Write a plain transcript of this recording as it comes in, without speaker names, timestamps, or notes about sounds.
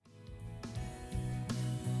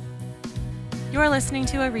You're listening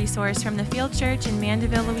to a resource from the Field Church in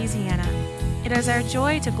Mandeville, Louisiana. It is our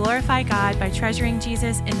joy to glorify God by treasuring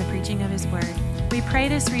Jesus in the preaching of His Word. We pray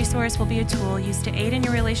this resource will be a tool used to aid in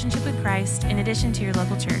your relationship with Christ in addition to your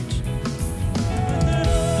local church.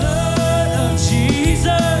 Blood of Jesus,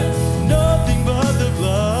 nothing but the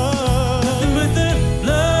blood. Nothing but the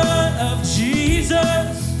blood of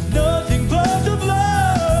Jesus, nothing but the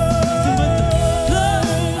blood. Nothing but the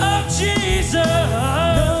blood of Jesus,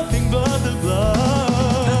 nothing but the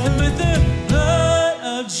blood. Nothing but the blood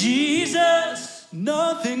of Jesus,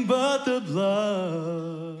 nothing but the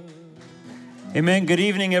blood. Amen. Good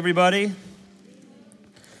evening, everybody.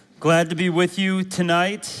 Glad to be with you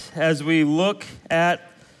tonight as we look at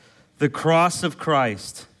the cross of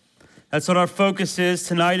Christ. That's what our focus is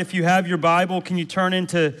tonight. If you have your Bible, can you turn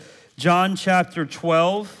into John chapter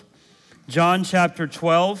 12? John chapter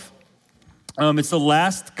 12. It's the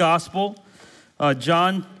last gospel,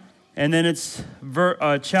 John, and then it's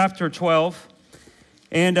chapter 12.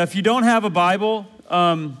 And if you don't have a Bible,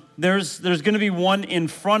 there's going to be one in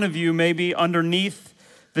front of you, maybe underneath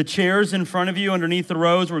the chairs in front of you, underneath the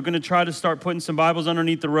rows. We're going to try to start putting some Bibles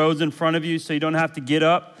underneath the rows in front of you so you don't have to get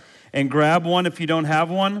up and grab one if you don't have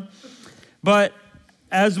one. But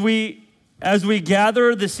as we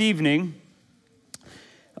gather this evening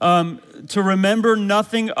to remember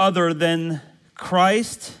nothing other than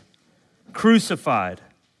Christ crucified.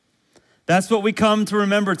 That's what we come to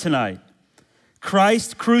remember tonight.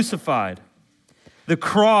 Christ crucified. The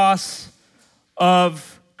cross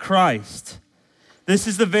of Christ. This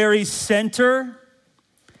is the very center,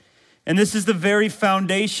 and this is the very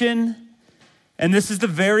foundation, and this is the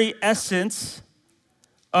very essence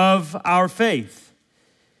of our faith.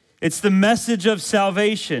 It's the message of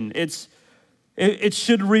salvation. It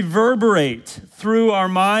should reverberate through our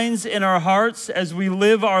minds and our hearts as we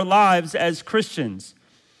live our lives as Christians.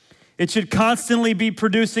 It should constantly be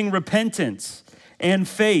producing repentance and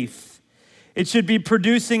faith. It should be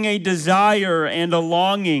producing a desire and a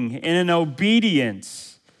longing and an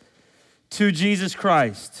obedience to Jesus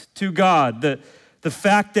Christ, to God. The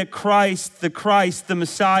fact that Christ, the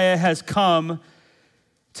Messiah, has come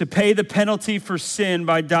to pay the penalty for sin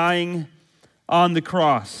by dying on the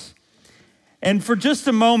cross. And for just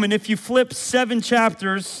a moment, if you flip 7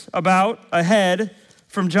 chapters ahead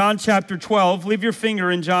from John chapter 12, leave your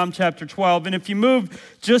finger in John chapter 12. And if you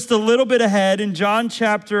move just a little bit ahead in John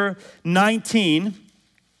chapter 19,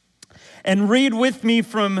 and read with me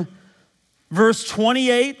from verse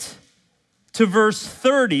 28 to verse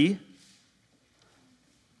 30,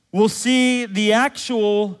 we'll see the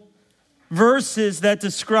actual verses that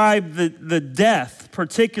describe the death,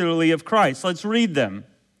 particularly of Christ. Let's read them.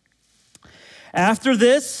 After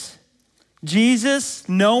this, Jesus,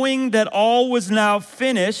 knowing that all was now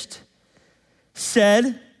finished,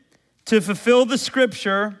 said, to fulfill the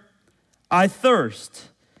scripture, I thirst.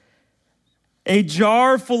 A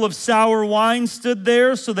jar full of sour wine stood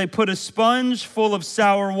there, so they put a sponge full of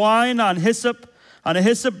sour wine on a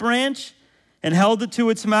hyssop branch and held it to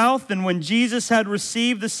its mouth. And when Jesus had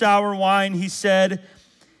received the sour wine, he said,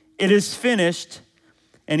 it is finished.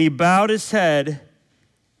 And he bowed his head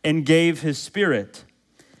and gave his spirit.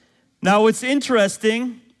 Now, what's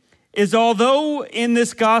interesting is although in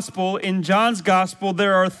this gospel, in John's gospel,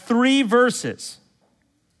 there are 3 verses,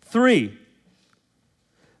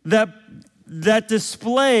 that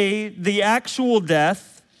display the actual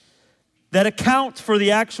death, that account for the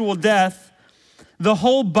actual death, the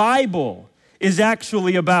whole Bible is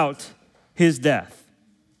actually about his death.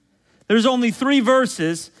 There's only 3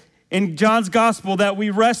 verses in John's gospel that we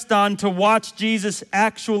rest on to watch Jesus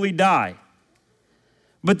actually die.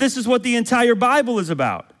 But this is what the entire Bible is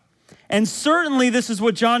about. And certainly this is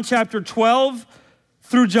what John chapter 12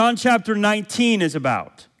 through John chapter 19 is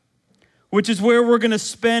about, which is where we're going to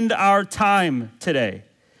spend our time today.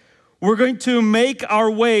 We're going to make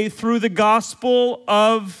our way through the gospel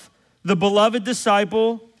of the beloved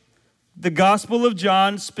disciple, the Gospel of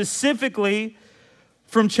John, specifically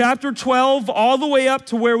from chapter 12 all the way up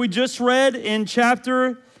to where we just read in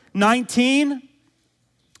chapter 19.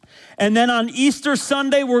 And then on Easter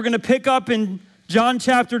Sunday, we're going to pick up in John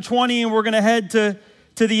chapter 20, and we're going to head to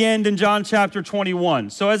the end in John chapter 21.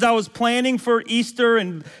 So as I was planning for Easter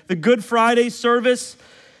and the Good Friday service,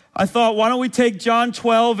 I thought, why don't we take John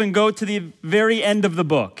 12 and go to the very end of the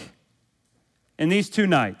book in these 2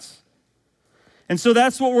 nights? And so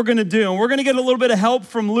that's what we're going to do. And we're going to get a little bit of help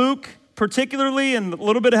from Luke, particularly, and a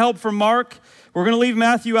little bit of help from Mark. We're going to leave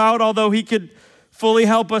Matthew out, although he could fully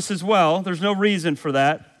help us as well. There's no reason for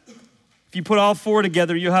that. If you put all 4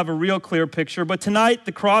 together, you'll have a real clear picture. But tonight,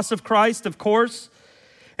 the cross of Christ, of course.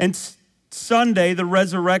 And Sunday, the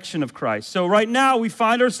resurrection of Christ. So right now we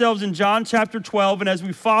find ourselves in John chapter 12, and as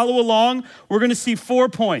we follow along, we're going to see 4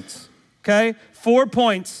 points, okay? 4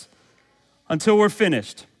 points until we're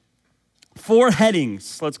finished. 4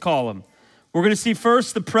 headings, let's call them. We're going to see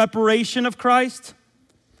first the preparation of Christ.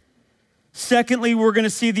 Secondly, we're going to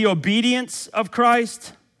see the obedience of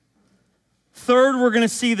Christ. Third, we're going to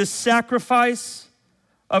see the sacrifice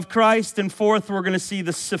of Christ. And fourth, we're going to see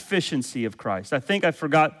the sufficiency of Christ. I think I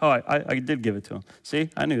forgot. Oh, I did give it to him. See,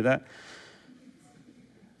 I knew that.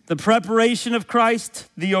 The preparation of Christ,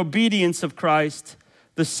 the obedience of Christ,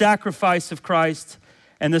 the sacrifice of Christ,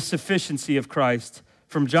 and the sufficiency of Christ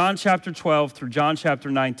from John chapter 12 through John chapter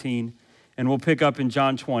 19. And we'll pick up in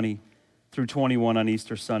John 20 through 21 on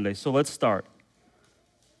Easter Sunday. So let's start.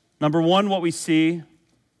 Number 1, what we see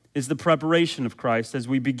is the preparation of Christ as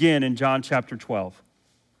we begin in John chapter 12.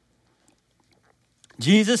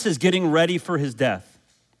 Jesus is getting ready for his death.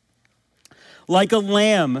 Like a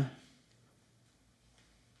lamb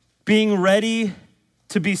being ready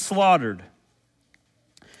to be slaughtered.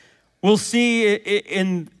 We'll see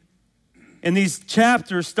in these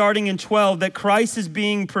chapters, starting in 12, that Christ is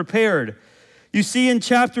being prepared. You see in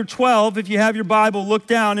chapter 12, if you have your Bible, look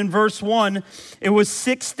down in verse 1. It was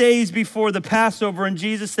 6 days before the Passover, and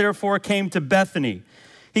Jesus therefore came to Bethany.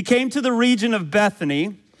 He came to the region of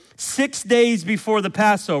Bethany 6 days before the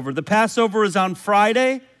Passover. The Passover is on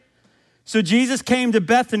Friday, so Jesus came to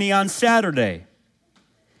Bethany on Saturday.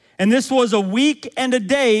 And this was a week and a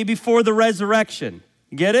day before the resurrection.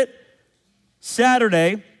 You get it?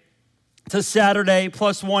 Saturday to Saturday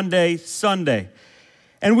plus 1 day, Sunday.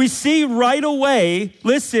 And we see right away,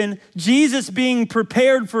 listen, Jesus being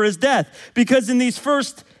prepared for his death. Because in these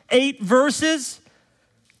first 8 verses,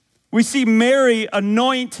 we see Mary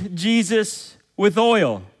anoint Jesus with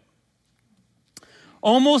oil.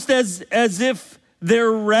 Almost as if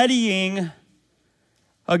they're readying,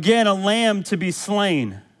 again, a lamb to be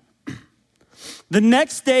slain. The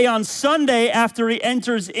next day on Sunday, after he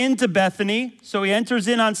enters into Bethany, so he enters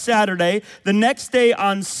in on Saturday, the next day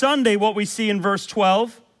on Sunday, what we see in verse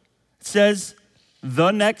 12, it says,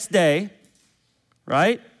 the next day,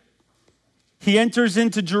 right? He enters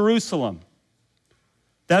into Jerusalem.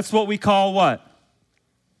 That's what we call what?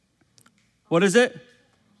 What is it?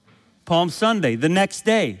 Palm Sunday, the next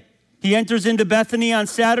day. He enters into Bethany on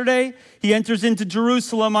Saturday. He enters into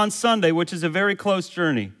Jerusalem on Sunday, which is a very close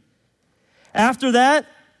journey. After that,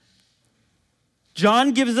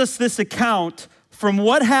 John gives us this account from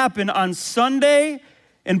what happened on Sunday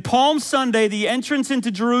and Palm Sunday, the entrance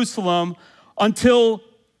into Jerusalem, until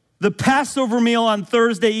the Passover meal on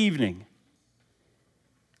Thursday evening.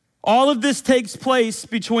 All of this takes place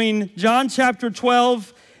between John chapter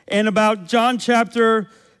 12 and about John chapter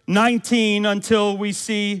 19 until we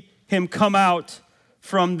see him come out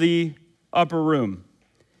from the upper room.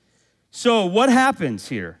 So what happens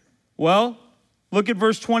here? Well, look at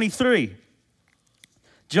verse 23.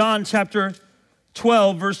 John chapter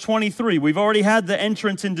 12, verse 23. We've already had the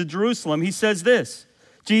entrance into Jerusalem. He says this.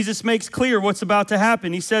 Jesus makes clear what's about to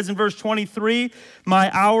happen. He says in verse 23, my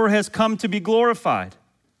hour has come to be glorified.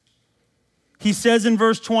 He says in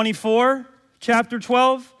verse 24, chapter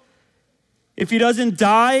 12, if he doesn't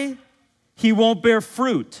die, he won't bear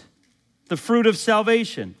fruit, the fruit of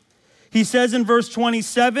salvation. He says in verse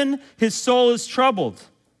 27, his soul is troubled.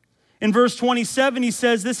 In verse 27, he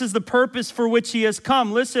says, this is the purpose for which he has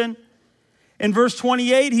come. Listen. In verse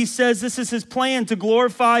 28, he says, this is his plan to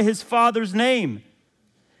glorify his Father's name.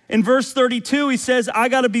 In verse 32, he says, I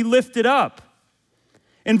got to be lifted up.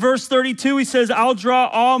 In verse 32, he says, I'll draw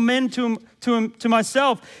all men to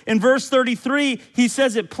myself. In verse 33, he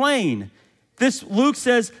says it plain. John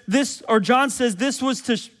says this was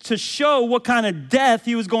to show what kind of death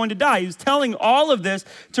he was going to die. He was telling all of this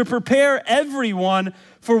to prepare everyone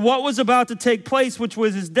for what was about to take place, which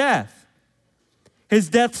was his death. His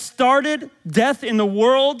death in the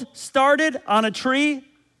world started on a tree,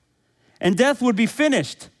 and death would be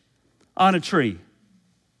finished on a tree.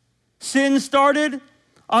 Sin started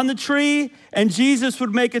on the tree, and Jesus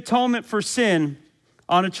would make atonement for sin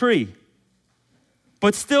on a tree.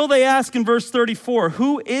 But still they ask in verse 34,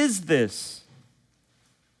 who is this?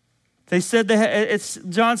 They said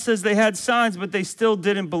John says they had signs, but they still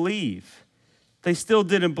didn't believe. They still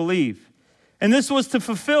didn't believe. And this was to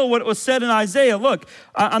fulfill what was said in Isaiah. Look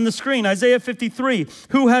on the screen, Isaiah 53.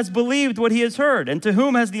 Who has believed what he has heard? And to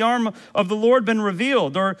whom has the arm of the Lord been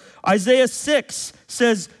revealed? Or Isaiah 6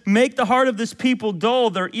 says, make the heart of this people dull,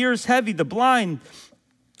 their ears heavy, the blind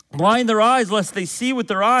Blind their eyes, lest they see with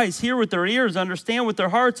their eyes, hear with their ears, understand with their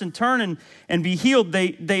hearts, and turn and be healed.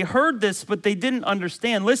 They heard this, but they didn't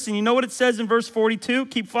understand. Listen, you know what it says in verse 42?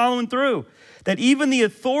 Keep following through. That even the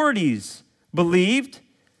authorities believed,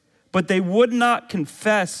 but they would not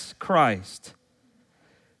confess Christ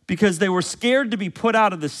because they were scared to be put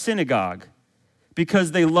out of the synagogue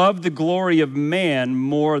because they loved the glory of man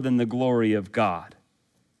more than the glory of God.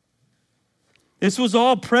 This was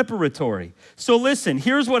all preparatory. So listen,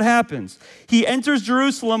 here's what happens. He enters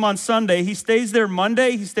Jerusalem on Sunday. He stays there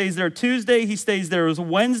Monday. He stays there Tuesday. He stays there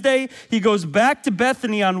Wednesday. He goes back to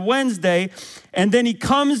Bethany on Wednesday, and then he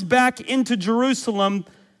comes back into Jerusalem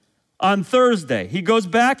on Thursday. He goes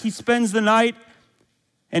back, he spends the night,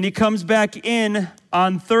 and he comes back in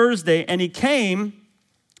on Thursday, and he came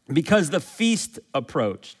because the feast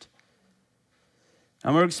approached.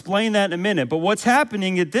 I'm going to explain that in a minute, but what's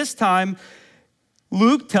happening at this time,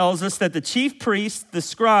 Luke tells us that the chief priests, the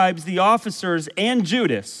scribes, the officers, and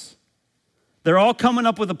Judas, they're all coming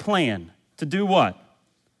up with a plan to do what?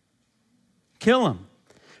 Kill him.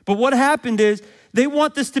 But what happened is they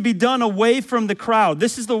want this to be done away from the crowd.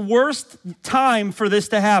 This is the worst time for this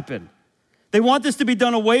to happen. They want this to be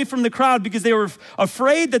done away from the crowd because they were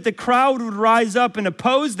afraid that the crowd would rise up and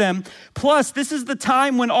oppose them. Plus, this is the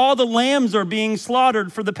time when all the lambs are being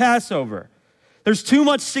slaughtered for the Passover. There's too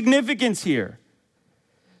much significance here.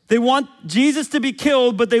 They want Jesus to be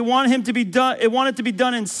killed, but they want it to be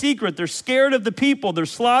done in secret. They're scared of the people. They're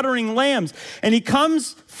slaughtering lambs. And he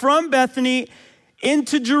comes from Bethany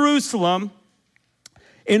into Jerusalem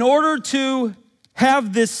in order to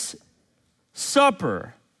have this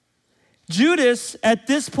supper. Judas, at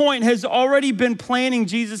this point, has already been planning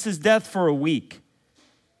Jesus' death for a week.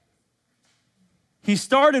 He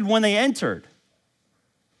started when they entered,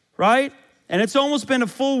 right? And it's almost been a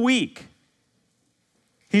full week.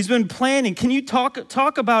 He's been planning. Can you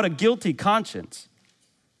talk about a guilty conscience?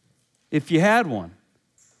 If you had one,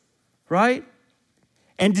 right?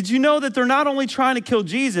 And did you know that they're not only trying to kill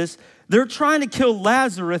Jesus, they're trying to kill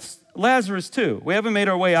Lazarus too. We haven't made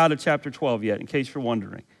our way out of chapter 12 yet, in case you're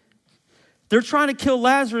wondering. They're trying to kill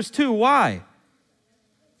Lazarus too. Why?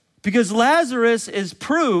 Because Lazarus is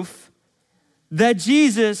proof that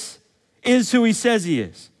Jesus is who he says he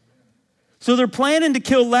is. So they're planning to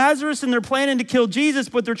kill Lazarus and they're planning to kill Jesus,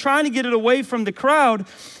 but they're trying to get it away from the crowd.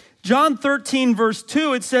 John 13, verse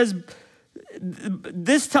 2, it says,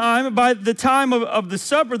 this time, by the time of the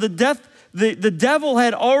supper, the devil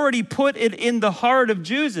had already put it in the heart of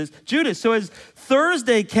Judas. So as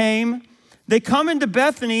Thursday came, they come into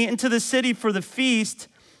Bethany, into the city for the feast,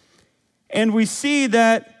 and we see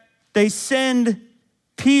that they send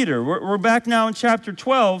Peter. We're back now in chapter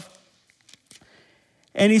 12.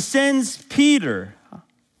 And he sends Peter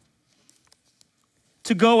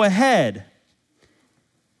to go ahead.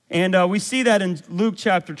 And we see that in Luke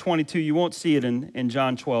chapter 22. You won't see it in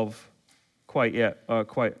John 12 quite yet,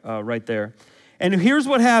 right there. And here's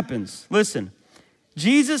what happens. Listen,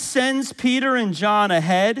 Jesus sends Peter and John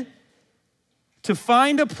ahead to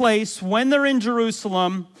find a place when they're in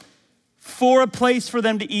Jerusalem for a place for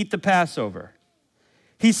them to eat the Passover.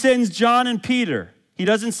 He sends John and Peter. He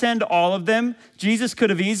doesn't send all of them. Jesus could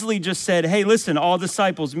have easily just said, hey, listen, all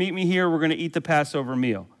disciples, meet me here. We're going to eat the Passover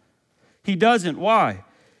meal. He doesn't. Why?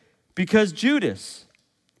 Because Judas,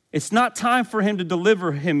 it's not time for him to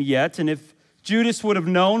deliver him yet. And if Judas would have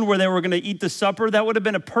known where they were going to eat the supper, that would have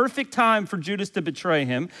been a perfect time for Judas to betray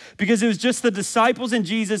him, because it was just the disciples and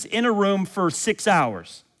Jesus in a room for 6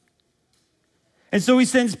 hours. And so he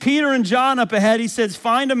sends Peter and John up ahead. He says,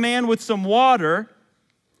 find a man with some water,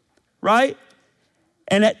 right?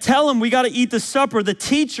 And tell him we got to eat the supper. The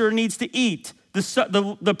teacher needs to eat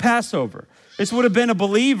the Passover. This would have been a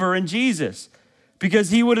believer in Jesus because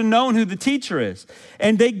he would have known who the teacher is.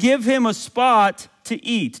 And they give him a spot to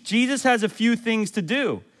eat. Jesus has a few things to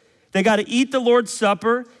do. They got to eat the Lord's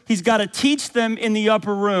Supper. He's got to teach them in the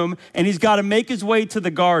upper room, and he's got to make his way to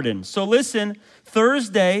the garden. So listen,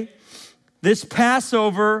 Thursday, this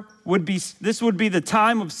Passover would be the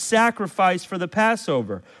time of sacrifice for the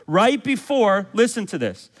Passover. Right before, listen to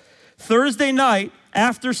this, Thursday night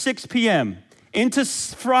after 6 p.m. into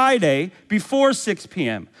Friday before 6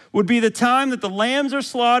 p.m. would be the time that the lambs are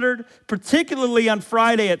slaughtered, particularly on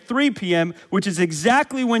Friday at 3 p.m., which is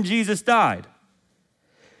exactly when Jesus died.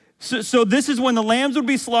 So this is when the lambs would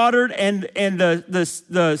be slaughtered and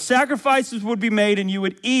the sacrifices would be made, and you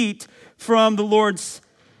would eat from the Lord's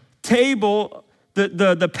table,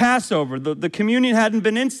 the Passover. The communion hadn't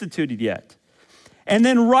been instituted yet. And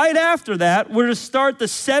then right after that, we're to start the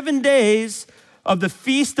 7 days of the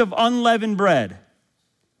Feast of Unleavened Bread.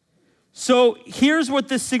 So here's what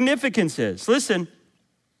the significance is. Listen,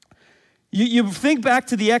 You think back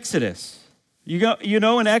to the Exodus. You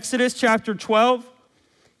know in Exodus chapter 12,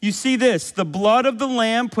 you see this, the blood of the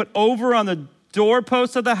lamb put over on the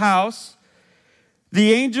doorpost of the house.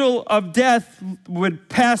 The angel of death would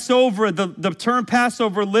pass over. The term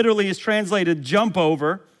Passover literally is translated jump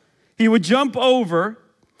over. He would jump over,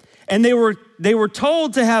 and they were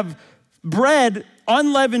told to have bread,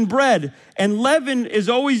 unleavened bread. And leaven is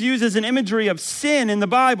always used as an imagery of sin in the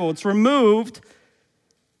Bible. It's removed.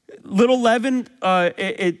 Little leaven,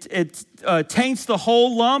 it taints the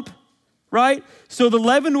whole lump, right? So the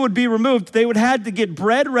leaven would be removed. They would have to get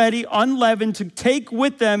bread ready, unleavened, to take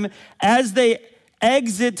with them as they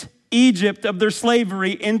exit Egypt of their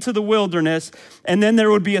slavery into the wilderness. And then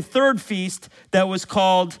there would be a third feast that was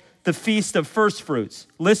called the Feast of First Fruits.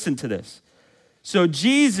 Listen to this. So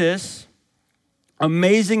Jesus,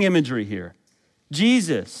 amazing imagery here.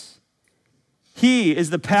 Jesus, he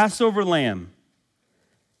is the Passover lamb.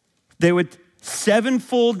 They would 7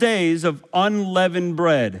 full days of unleavened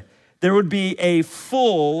bread. There would be a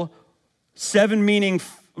full, 7 meaning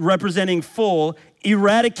representing full,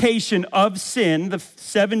 eradication of sin, the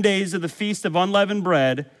 7 days of the Feast of Unleavened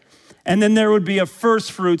Bread. And then there would be a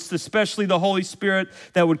first fruits, especially the Holy Spirit,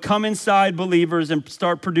 that would come inside believers and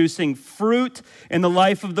start producing fruit in the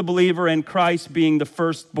life of the believer, and Christ being the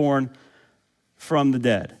firstborn from the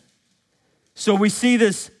dead. So we see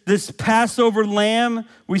this Passover lamb.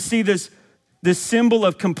 We see this symbol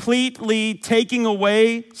of completely taking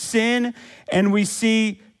away sin. And we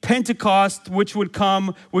see Pentecost, which would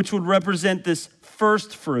represent this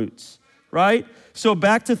first fruits, right? So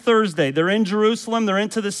back to Thursday. They're in Jerusalem. They're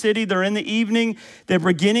into the city. They're in the evening. They're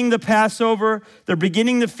beginning the Passover. They're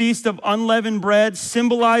beginning the Feast of Unleavened Bread,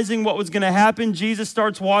 symbolizing what was going to happen. Jesus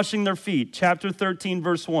starts washing their feet. Chapter 13,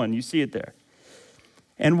 verse 1. You see it there.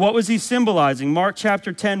 And what was he symbolizing? Mark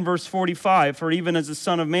chapter 10, verse 45. For even as the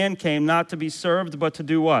Son of Man came, not to be served, but to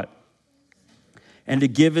do what? And to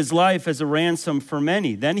give his life as a ransom for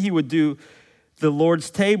many. Then he would do the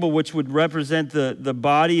Lord's table, which would represent the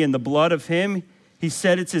body and the blood of him. He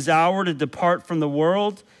said it's his hour to depart from the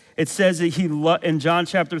world. It says that in John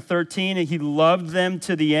chapter 13, he loved them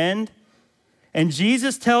to the end. And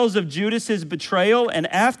Jesus tells of Judas's betrayal. And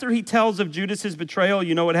after he tells of Judas's betrayal,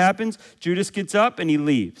 you know what happens? Judas gets up and he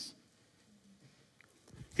leaves.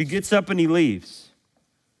 He gets up and he leaves.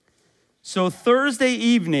 So Thursday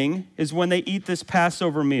evening is when they eat this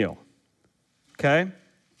Passover meal. Okay?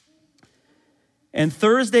 And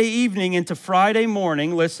Thursday evening into Friday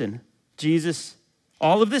morning, listen, Jesus,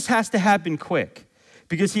 all of this has to happen quick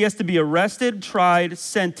because he has to be arrested, tried,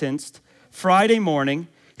 sentenced Friday morning.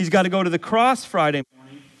 He's got to go to the cross Friday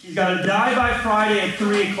morning. He's got to die by Friday at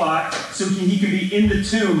 3 o'clock so he can be in the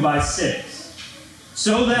tomb by 6.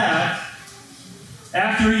 So that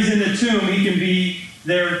after he's in the tomb, he can be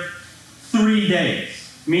there 3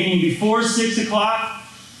 days. Meaning before 6 o'clock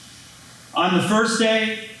on the first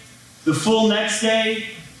day, the full next day,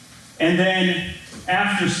 and then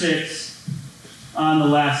after 6 on the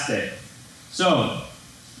last day. So,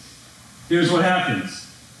 here's what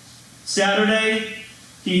happens. Saturday,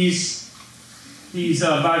 he's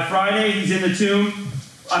by Friday, he's in the tomb.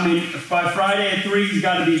 By Friday at 3, he's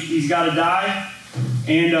got to die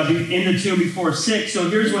and be in the tomb before 6. So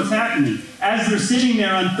here's what's happening. As they're sitting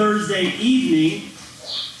there on Thursday evening,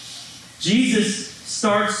 Jesus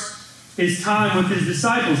starts his time with his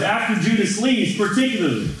disciples after Judas leaves,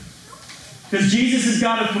 particularly. Because Jesus has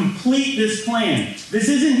got to complete this plan.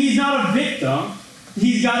 He's not a victim.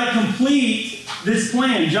 He's got to complete this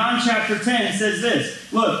plan. John chapter 10 says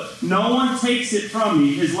this. Look, no one takes it from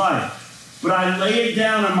me, his life, but I lay it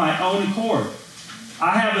down on my own accord.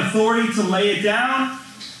 I have authority to lay it down,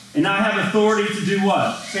 and I have authority to do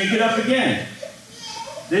what? Take it up again.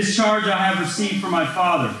 This charge I have received from my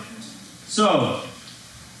Father. So,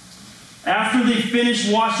 after they finish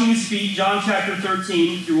washing his feet, John chapter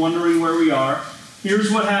 13, if you're wondering where we are,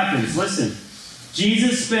 here's what happens. Listen.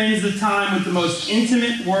 Jesus spends the time with the most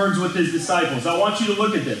intimate words with his disciples. I want you to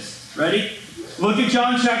look at this. Ready? Look at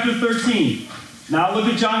John chapter 13. Now look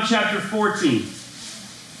at John chapter 14.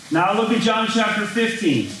 Now look at John chapter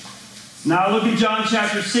 15. Now look at John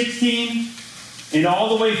chapter 16. And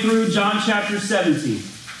all the way through John chapter 17.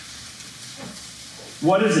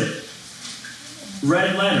 What is it?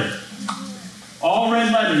 Red letter. All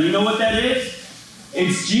red letter. You know what that is?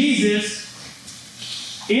 It's Jesus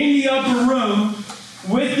in the upper room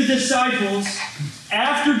with the disciples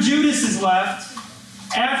after Judas has left,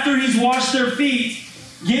 after he's washed their feet,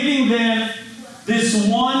 giving them this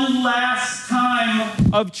one last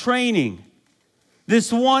time of training,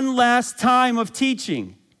 this one last time of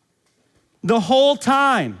teaching. The whole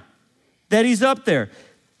time that he's up there.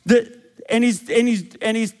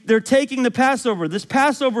 they're taking the Passover. This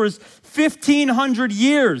Passover is 1,500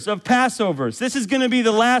 years of Passovers. This is going to be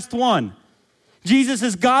the last one. Jesus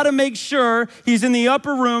has got to make sure he's in the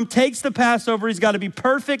upper room, takes the Passover. He's got to be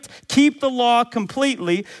perfect, keep the law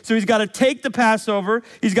completely. So he's got to take the Passover.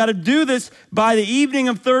 He's got to do this by the evening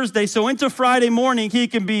of Thursday. So into Friday morning, he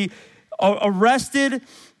can be arrested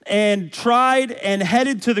and tried and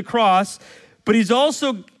headed to the cross. But he's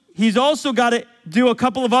also got to do a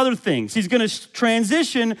couple of other things. He's going to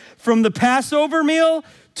transition from the Passover meal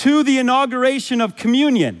to the inauguration of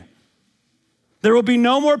communion. There will be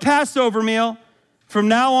no more Passover meal. From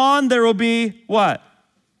now on, there will be what?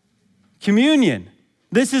 Communion.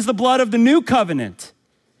 This is the blood of the new covenant,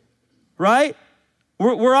 right?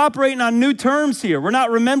 We're operating on new terms here. We're not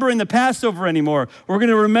remembering the Passover anymore. We're going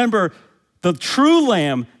to remember the true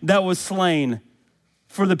lamb that was slain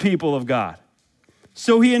for the people of God.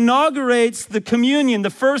 So he inaugurates the communion, the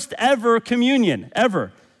first ever communion,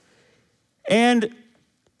 ever. And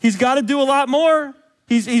he's got to do a lot more.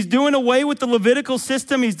 He's doing away with the Levitical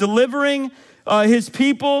system. He's delivering his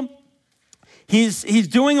people. He's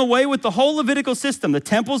doing away with the whole Levitical system. The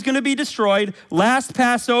temple's going to be destroyed. Last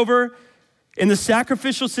Passover in the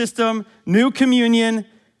sacrificial system, new communion,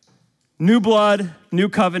 new blood, new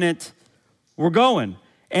covenant. We're going.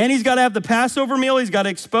 And he's got to have the Passover meal. He's got to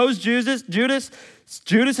expose Judas.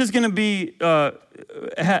 Judas is going to be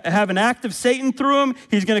have an act of Satan through him.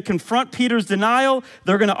 He's going to confront Peter's denial.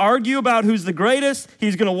 They're going to argue about who's the greatest.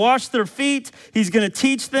 He's going to wash their feet. He's going to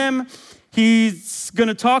teach them. He's going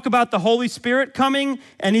to talk about the Holy Spirit coming,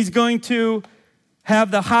 and he's going to have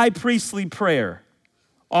the high priestly prayer,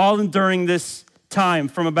 all during this time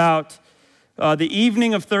from about the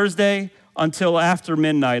evening of Thursday until after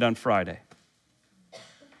midnight on Friday.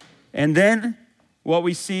 And then what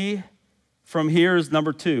we see from here is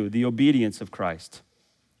number 2, the obedience of Christ.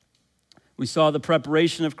 We saw the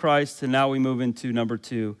preparation of Christ, and now we move into number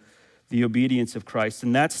 2, the obedience of Christ.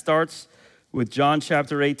 And that starts with John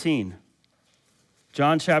chapter 18.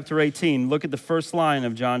 John chapter 18, look at the first line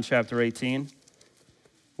of John chapter 18.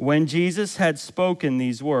 When Jesus had spoken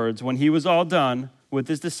these words, when he was all done with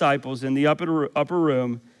his disciples in the upper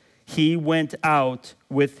room, he went out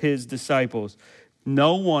with his disciples.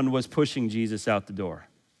 No one was pushing Jesus out the door.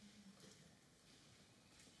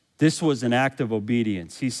 This was an act of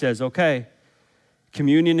obedience. He says, okay,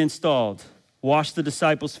 communion installed, wash the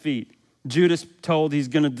disciples' feet. Judas told he's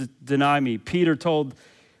going to deny me. Judas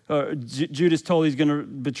told he's going to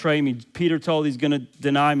betray me. Peter told he's going to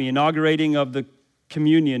deny me. Inaugurating of the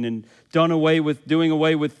communion and doing away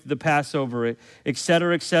with the Passover, et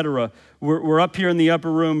cetera, et cetera. We're up here in the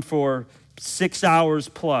upper room for 6 hours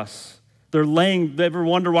plus. Ever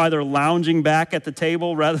wonder why they're lounging back at the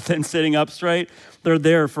table rather than sitting up straight? They're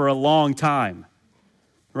there for a long time,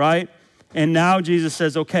 right? And now Jesus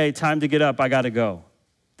says, okay, time to get up. I got to go.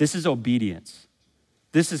 This is obedience.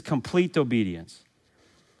 This is complete obedience.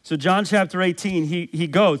 So John chapter 18, he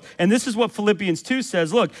goes. And this is what Philippians 2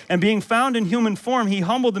 says. Look, and being found in human form, he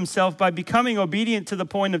humbled himself by becoming obedient to the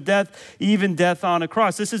point of death, even death on a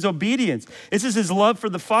cross. This is obedience. This is his love for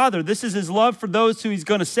the Father. This is his love for those who he's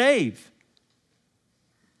going to save.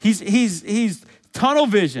 He's tunnel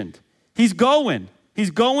visioned. He's going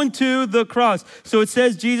to the cross. So it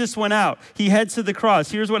says Jesus went out. He heads to the cross.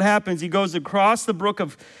 Here's what happens. He goes across the brook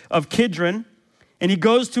of Kidron, and he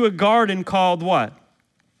goes to a garden called what?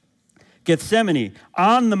 Gethsemane,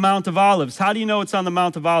 on the Mount of Olives. How do you know it's on the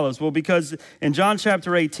Mount of Olives? Well, because in John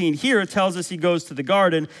chapter 18 here, it tells us he goes to the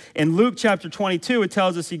garden. In Luke chapter 22, it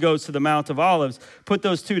tells us he goes to the Mount of Olives. Put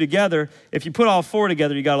those two together. If you put all 4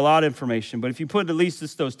 together, you got a lot of information. But if you put at least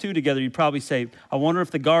just those 2 together, you'd probably say, I wonder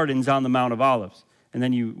if the garden's on the Mount of Olives. And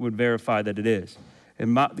then you would verify that it is.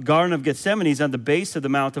 And the Garden of Gethsemane is on the base of the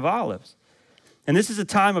Mount of Olives. And this is a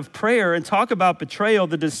time of prayer, and talk about betrayal.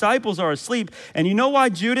 The disciples are asleep. And you know why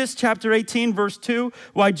Judas, chapter 18, verse 2,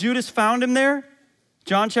 why Judas found him there?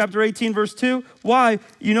 John chapter 18, verse 2. Why?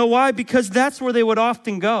 You know why? Because that's where they would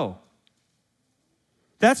often go.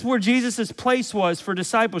 That's where Jesus' place was for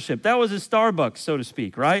discipleship. That was his Starbucks, so to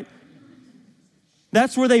speak, right?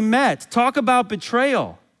 That's where they met. Talk about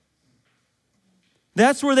betrayal.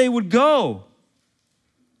 That's where they would go.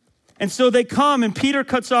 And so they come, and Peter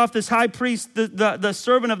cuts off this high priest, the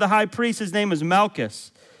servant of the high priest. His name is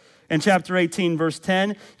Malchus. In chapter 18, verse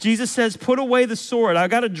 10, Jesus says, put away the sword. I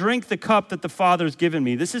got to drink the cup that the Father's given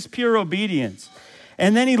me. This is pure obedience.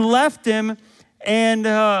 And then he left him, and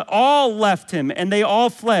all left him, and they all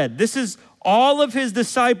fled. This is all of his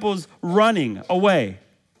disciples running away.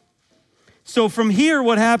 So from here,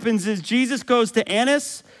 what happens is Jesus goes to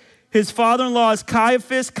Annas. His father-in-law is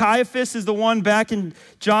Caiaphas. Caiaphas is the one back in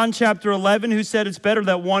John chapter 11 who said it's better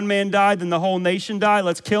that one man died than the whole nation die.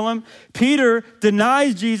 Let's kill him. Peter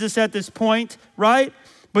denies Jesus at this point, right?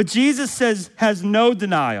 But Jesus has no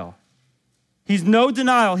denial. He's no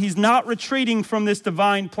denial. He's not retreating from this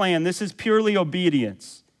divine plan. This is purely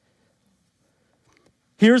obedience.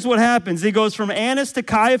 Here's what happens. He goes from Annas to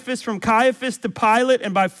Caiaphas, from Caiaphas to Pilate,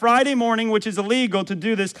 and by Friday morning, which is illegal to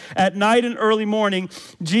do this at night and early morning,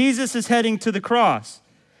 Jesus is heading to the cross.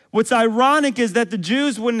 What's ironic is that the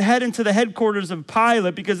Jews wouldn't head into the headquarters of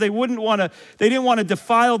Pilate because they didn't want to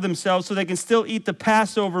defile themselves so they can still eat the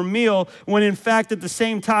Passover meal, when in fact at the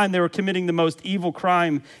same time they were committing the most evil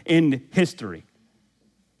crime in history.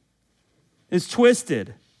 It's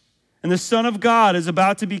twisted. And the Son of God is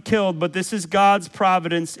about to be killed, but this is God's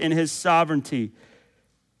providence in his sovereignty.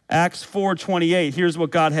 Acts 4:28, here's what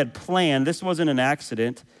God had planned. This wasn't an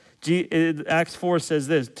accident. Acts 4 says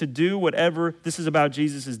this, to do whatever, this is about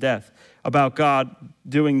Jesus' death, about God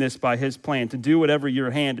doing this by his plan, to do whatever your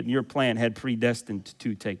hand and your plan had predestined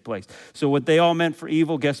to take place. So what they all meant for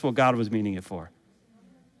evil, guess what God was meaning it for?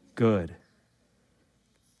 Good.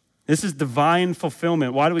 This is divine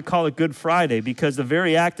fulfillment. Why do we call it Good Friday? Because the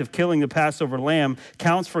very act of killing the Passover lamb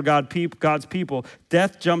counts for God's people.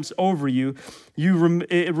 Death jumps over you.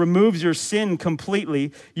 It removes your sin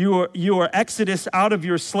completely. You are exodus out of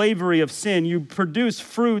your slavery of sin. You produce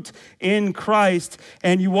fruit in Christ,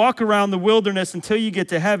 and you walk around the wilderness until you get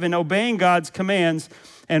to heaven, obeying God's commands,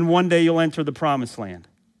 and one day you'll enter the promised land.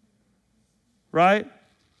 Right?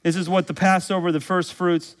 This is what the Passover, the first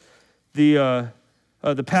fruits, the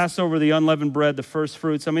Passover, the unleavened bread, the first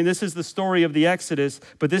fruits. I mean, this is the story of the Exodus,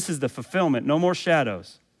 but this is the fulfillment. No more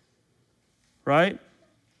shadows, right?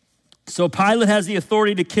 So Pilate has the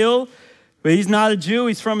authority to kill, but he's not a Jew.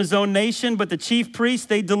 He's from his own nation, but the chief priests,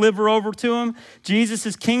 they deliver over to him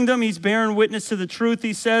Jesus' kingdom. He's bearing witness to the truth.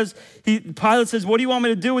 Pilate says, what do you want me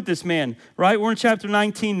to do with this man, right? We're in chapter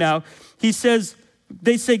 19 now. They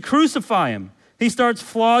say, crucify him. He starts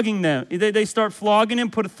flogging them. They start flogging him,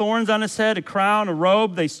 put thorns on his head, a crown, a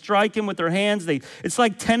robe. They strike him with their hands. It's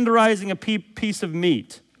like tenderizing a piece of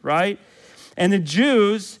meat, right? And the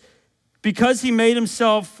Jews, because he made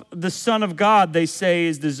himself the Son of God, they say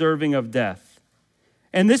is deserving of death.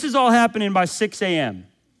 And this is all happening by 6 a.m.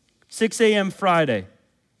 6 a.m. Friday,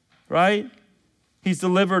 right? He's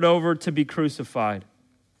delivered over to be crucified.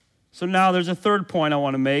 So now there's a third point I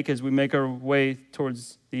want to make as we make our way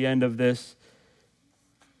towards the end of this.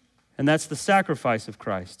 And that's the sacrifice of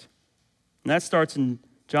Christ. And that starts in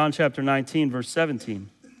John chapter 19, verse 17.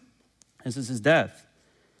 This is his death.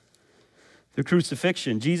 The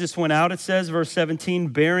crucifixion. Jesus went out, it says, verse 17,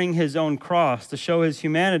 bearing his own cross. To show his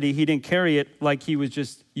humanity, he didn't carry it like he was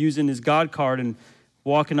just using his God card and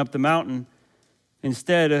walking up the mountain.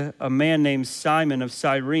 Instead, a man named Simon of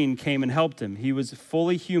Cyrene came and helped him. He was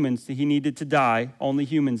fully human, so he needed to die. Only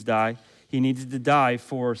humans die. He needed to die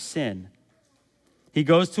for sin. He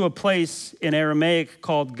goes to a place in Aramaic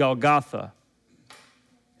called Golgotha.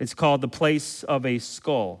 It's called the place of a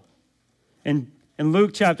skull. In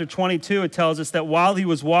Luke chapter 22, it tells us that while he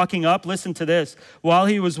was walking up, listen to this, while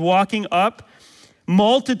he was walking up,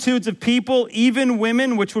 multitudes of people, even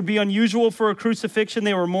women, which would be unusual for a crucifixion,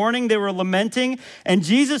 they were mourning, they were lamenting, and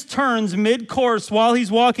Jesus turns mid-course while he's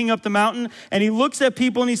walking up the mountain, and he looks at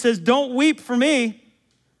people and he says, don't weep for me,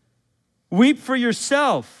 weep for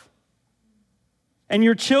yourself and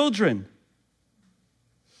your children.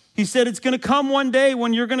 He said, it's going to come one day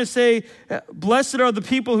when you're going to say, blessed are the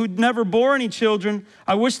people who never bore any children.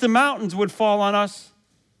 I wish the mountains would fall on us.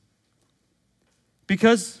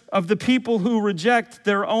 Because of the people who reject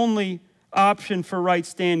their only option for right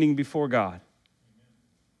standing before God.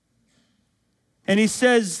 And he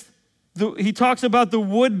says, he talks about the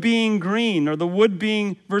wood being green, or the wood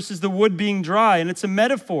being versus the wood being dry, and it's a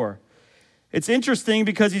metaphor. It's interesting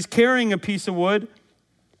because he's carrying a piece of wood,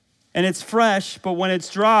 and it's fresh, but when it's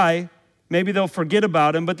dry, maybe they'll forget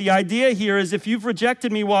about him. But the idea here is if you've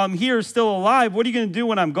rejected me while I'm here, still alive, what are you going to do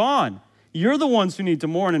when I'm gone? You're the ones who need to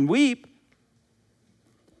mourn and weep.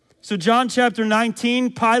 So John chapter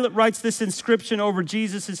 19, Pilate writes this inscription over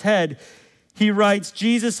Jesus' head. He writes,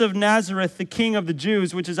 Jesus of Nazareth, the King of the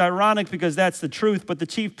Jews, which is ironic because that's the truth. But the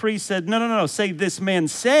chief priest said, no, say this man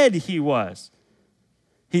said he was.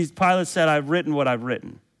 Pilate said, I've written what I've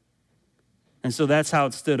written. And so that's how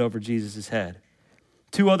it stood over Jesus' head.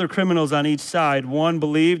 2 other criminals on each side. One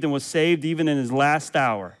believed and was saved even in his last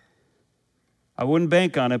hour. I wouldn't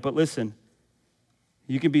bank on it, but listen.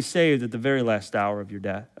 You can be saved at the very last hour of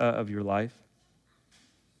your life.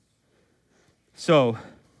 So,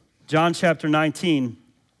 John chapter 19,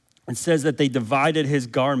 it says that they divided his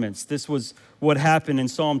garments. This was what happened in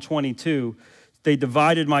Psalm 22. They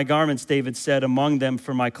divided my garments, David said, among them.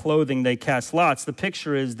 For my clothing they cast lots. The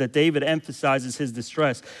picture is that David emphasizes his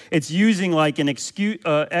distress. It's using like an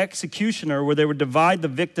executioner where they would divide the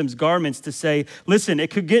victim's garments to say, listen, it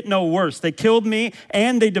could get no worse. They killed me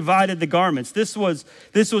and they divided the garments. This was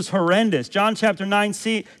horrendous. John chapter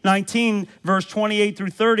 19, verse 28 through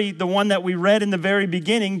 30, the one that we read in the very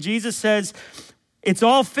beginning, Jesus says, it's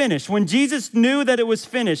all finished. When Jesus knew that it was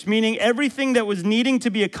finished, meaning everything that was needing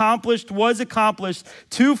to be accomplished was accomplished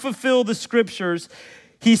to fulfill the scriptures,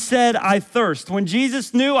 he said, I thirst. When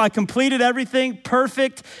Jesus knew I completed everything,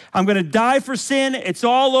 perfect, I'm going to die for sin, it's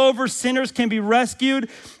all over, sinners can be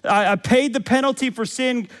rescued, I paid the penalty for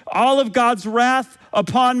sin, all of God's wrath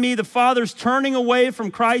upon me, the Father's turning away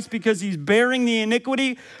from Christ because he's bearing the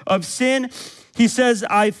iniquity of sin. He says,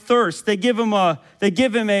 I thirst. They give him a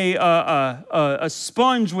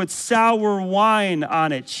sponge with sour wine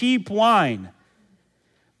on it, cheap wine.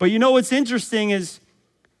 But you know what's interesting is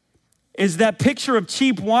that picture of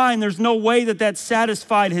cheap wine, there's no way that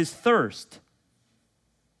satisfied his thirst.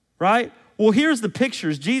 Right? Well, here's the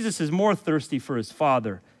pictures. Jesus is more thirsty for his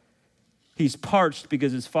Father. He's parched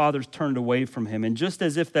because his Father's turned away from him. And just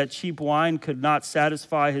as if that cheap wine could not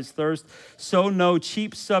satisfy his thirst, so no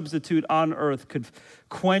cheap substitute on earth could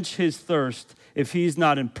quench his thirst if he's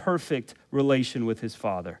not in perfect relation with his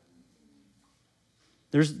Father.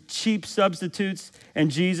 There's cheap substitutes,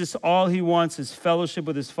 and Jesus, all he wants is fellowship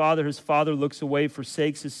with his Father. His Father looks away,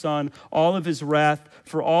 forsakes his Son, all of his wrath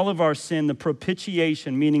for all of our sin, the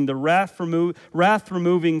propitiation, meaning the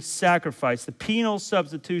wrath-removing sacrifice, the penal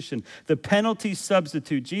substitution, the penalty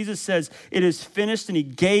substitute. Jesus says it is finished, and he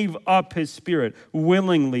gave up his Spirit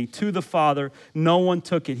willingly to the Father. No one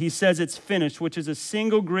took it. He says it's finished, which is a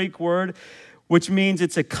single Greek word, which means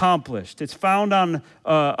it's accomplished. It's found on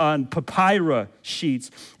papyrus sheets.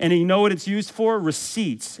 And you know what it's used for?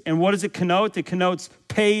 Receipts. And what does it connote? It connotes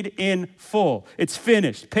paid in full. It's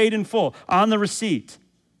finished, paid in full, on the receipt.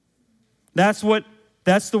 That's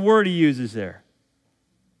the word he uses there.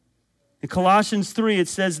 In Colossians 3, it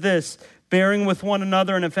says this, bearing with one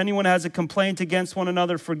another, and if anyone has a complaint against one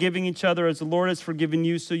another, forgiving each other as the Lord has forgiven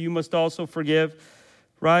you, so you must also forgive,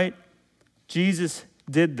 right? Jesus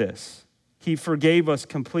did this. He forgave us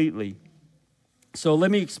completely. So let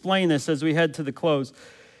me explain this as we head to the close.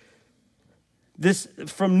 This,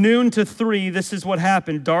 from noon to 3, this is what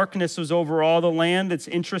happened. Darkness was over all the land. It's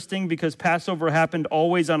interesting because Passover happened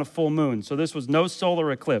always on a full moon. So this was no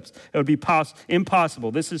solar eclipse. It would be impossible.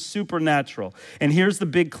 This is supernatural. And here's the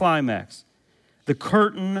big climax. The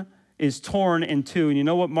curtain is torn in two. And you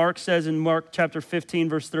know what Mark says in Mark chapter 15,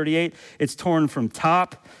 verse 38? It's torn from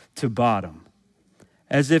top to bottom,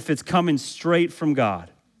 as if it's coming straight from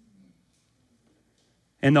God.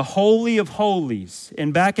 And the Holy of Holies,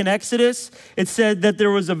 and back in Exodus, it said that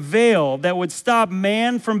there was a veil that would stop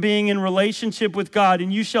man from being in relationship with God.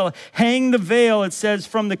 And you shall hang the veil, it says,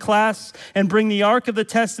 from the clasps, and bring the ark of the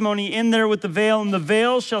testimony in there with the veil, and the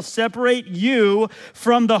veil shall separate you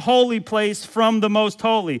from the holy place, from the most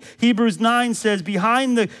holy. Hebrews 9 says,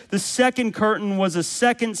 behind the second curtain was a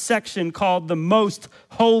second section called the most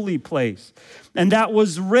holy place. And that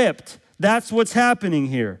was ripped. That's what's happening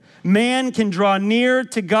here. Man can draw near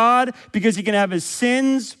to God because he can have his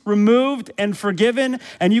sins removed and forgiven,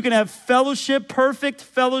 and you can have fellowship, perfect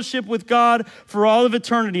fellowship with God for all of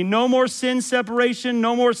eternity. No more sin separation,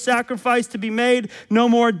 no more sacrifice to be made, no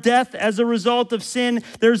more death as a result of sin.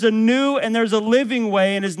 There's a new and there's a living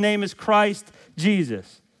way, and his name is Christ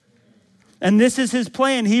Jesus. And this is his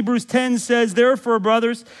plan. Hebrews 10 says, therefore,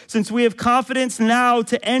 brothers, since we have confidence now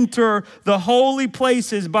to enter the holy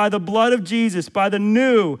places by the blood of Jesus, by the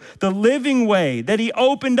new, the living way that he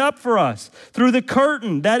opened up for us through the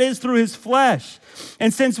curtain, that is through his flesh.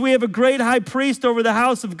 And since we have a great high priest over the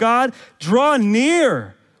house of God, draw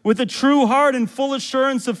near with a true heart and full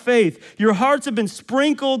assurance of faith. Your hearts have been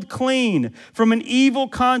sprinkled clean from an evil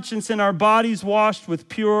conscience and our bodies washed with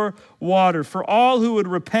pure water. For all who would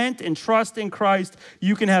repent and trust in Christ,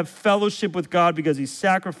 you can have fellowship with God because he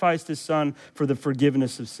sacrificed his son for the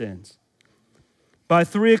forgiveness of sins. By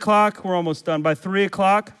 3 o'clock, we're almost done. By 3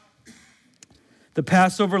 o'clock, the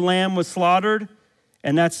Passover lamb was slaughtered,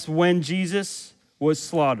 and that's when Jesus was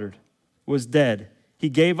slaughtered, was dead. He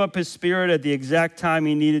gave up his spirit at the exact time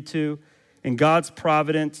he needed to. In God's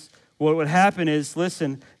providence, what would happen is,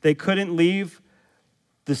 listen, they couldn't leave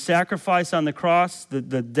the sacrifice on the cross, the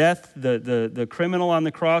death, the criminal on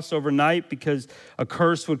the cross overnight because a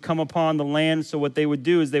curse would come upon the land. So what they would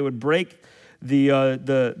do is they would break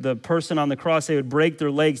the person on the cross, they would break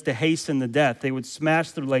their legs to hasten the death. They would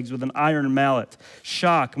smash their legs with an iron mallet.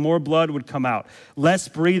 Shock, more blood would come out. Less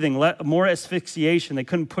breathing, more asphyxiation. They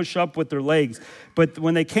couldn't push up with their legs. But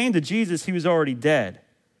when they came to Jesus, he was already dead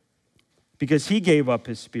because he gave up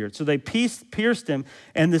his spirit. So they pierced him,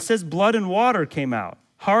 and it says blood and water came out.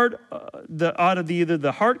 Out of either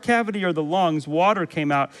the heart cavity or the lungs, water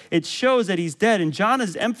came out. It shows that he's dead. And John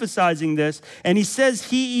is emphasizing this. And he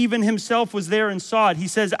says he even himself was there and saw it. He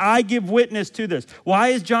says, I give witness to this.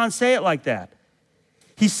 Why does John say it like that?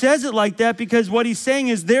 He says it like that because what he's saying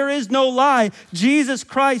is there is no lie. Jesus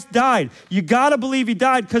Christ died. You got to believe he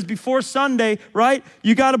died because before Sunday, right,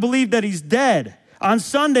 you got to believe that he's dead. On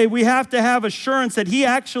Sunday, we have to have assurance that he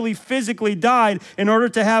actually physically died in order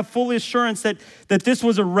to have full assurance that this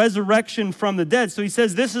was a resurrection from the dead. So he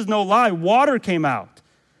says, this is no lie. Water came out.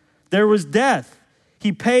 There was death.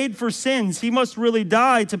 He paid for sins. He must really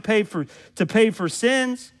die to pay for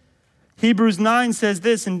sins. Hebrews 9 says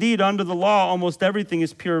this, indeed, under the law, almost everything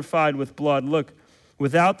is purified with blood. Look,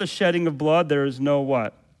 without the shedding of blood, there is no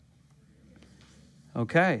what?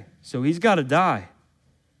 Okay, so he's got to die.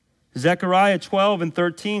 Zechariah 12 and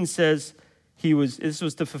 13 says this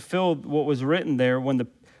was to fulfill what was written there.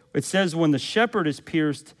 It says when the shepherd is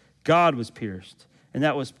pierced, God was pierced. And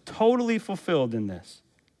that was totally fulfilled in this.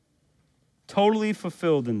 Totally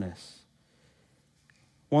fulfilled in this.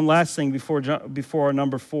 One last thing before our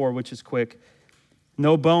number 4, which is quick.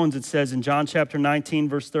 No bones, it says in John chapter 19,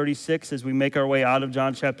 verse 36, as we make our way out of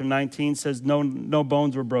John chapter 19, says no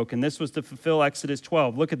bones were broken. This was to fulfill Exodus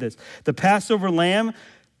 12. Look at this. The Passover lamb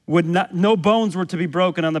no bones were to be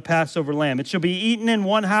broken on the Passover lamb. It shall be eaten in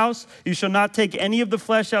one house. You shall not take any of the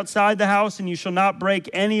flesh outside the house, and you shall not break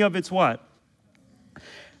any of its what?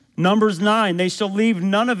 Numbers 9, they shall leave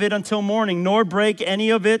none of it until morning, nor break any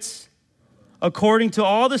of its. According to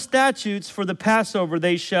all the statutes for the Passover,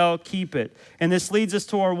 they shall keep it. And this leads us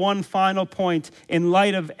to our one final point in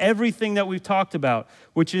light of everything that we've talked about,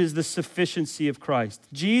 which is the sufficiency of Christ.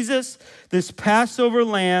 Jesus, this Passover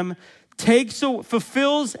lamb,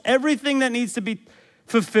 fulfills everything that needs to be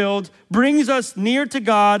fulfilled, brings us near to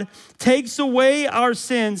God, takes away our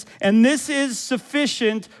sins, and this is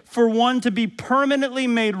sufficient for one to be permanently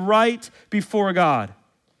made right before God.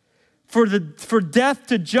 For death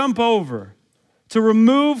to jump over, to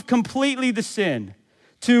remove completely the sin,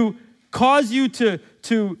 to cause you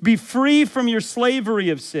to be free from your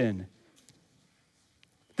slavery of sin.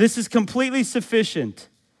 This is completely sufficient.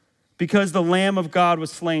 Because the Lamb of God was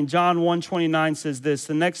slain. John 1:29 says this,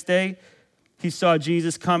 the next day he saw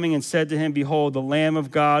Jesus coming and said to him, behold, the Lamb of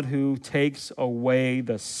God who takes away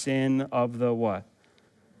the sin of the what?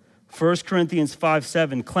 1 Corinthians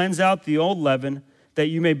 5:7, cleanse out the old leaven that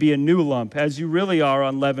you may be a new lump, as you really are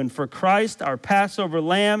unleavened. For Christ, our Passover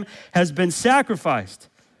lamb, has been sacrificed.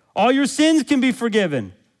 All your sins can be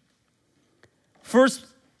forgiven. 1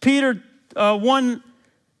 Peter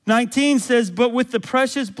 1:19 says, but with the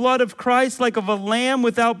precious blood of Christ, like of a lamb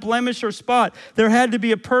without blemish or spot. There had to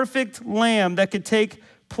be a perfect lamb that could take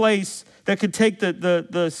place, that could take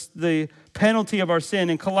the penalty of our sin.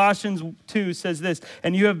 And Colossians 2 says this,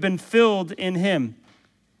 and you have been filled in him,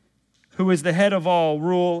 who is the head of all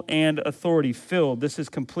rule and authority. Filled. This is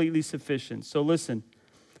completely sufficient. So listen,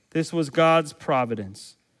 this was God's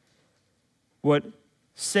providence. What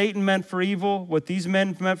Satan meant for evil, what these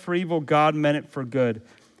men meant for evil, God meant it for good.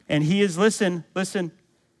 And he is, listen,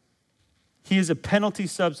 he is a penalty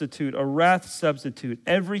substitute, a wrath substitute.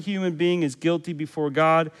 Every human being is guilty before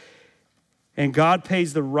God, and God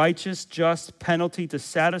pays the righteous, just penalty to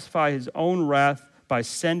satisfy his own wrath by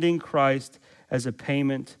sending Christ as a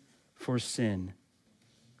payment for sin.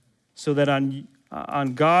 So that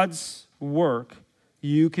on God's work,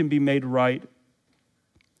 you can be made right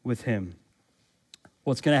with him.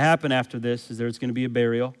 What's going to happen after this is there's going to be a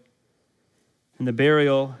burial. And the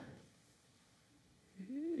burial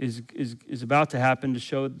is about to happen to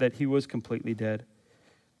show that he was completely dead.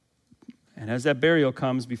 And as that burial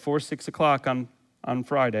comes before 6 o'clock on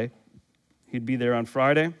Friday, he'd be there on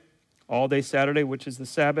Friday, all day Saturday, which is the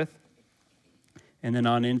Sabbath, and then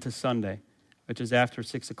on into Sunday, which is after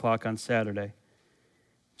 6 o'clock on Saturday,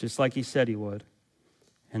 just like he said he would.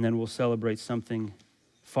 And then we'll celebrate something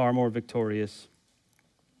far more victorious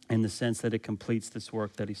in the sense that it completes this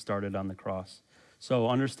work that he started on the cross. So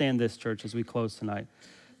understand this, church, as we close tonight.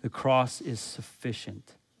 The cross is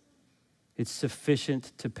sufficient. It's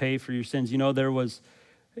sufficient to pay for your sins. You know, there was,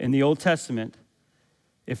 in the Old Testament,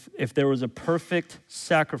 if there was a perfect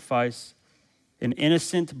sacrifice, an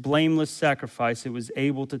innocent, blameless sacrifice, it was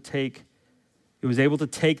able to take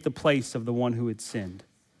the place of the one who had sinned.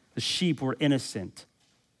 The sheep were innocent.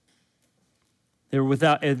 They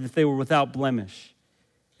were without blemish.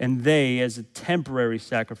 And they, as a temporary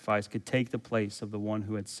sacrifice, could take the place of the one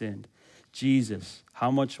who had sinned. Jesus,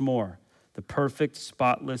 how much more? The perfect,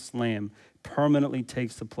 spotless Lamb permanently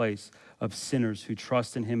takes the place of sinners who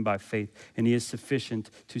trust in him by faith, and he is sufficient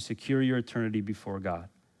to secure your eternity before God.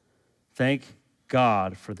 Thank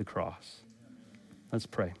God for the cross. Let's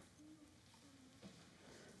pray.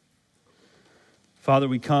 Father,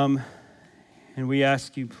 we come and we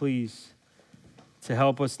ask you, please, to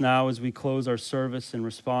help us now as we close our service in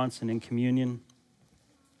response and in communion,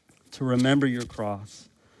 to remember your cross,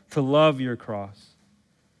 to love your cross,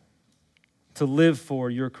 to live for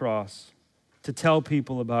your cross, to tell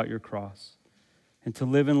people about your cross, and to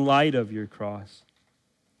live in light of your cross.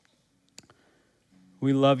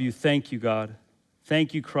 We love you. Thank you, God.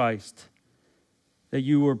 Thank you, Christ, that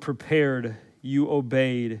you were prepared, you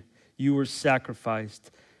obeyed, you were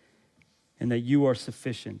sacrificed, and that you are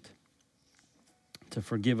sufficient to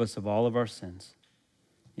forgive us of all of our sins.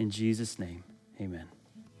 In Jesus' name, amen.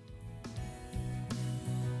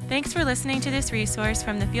 Thanks for listening to this resource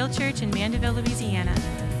from the Field Church in Mandeville, Louisiana.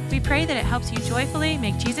 We pray that it helps you joyfully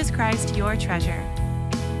make Jesus Christ your treasure.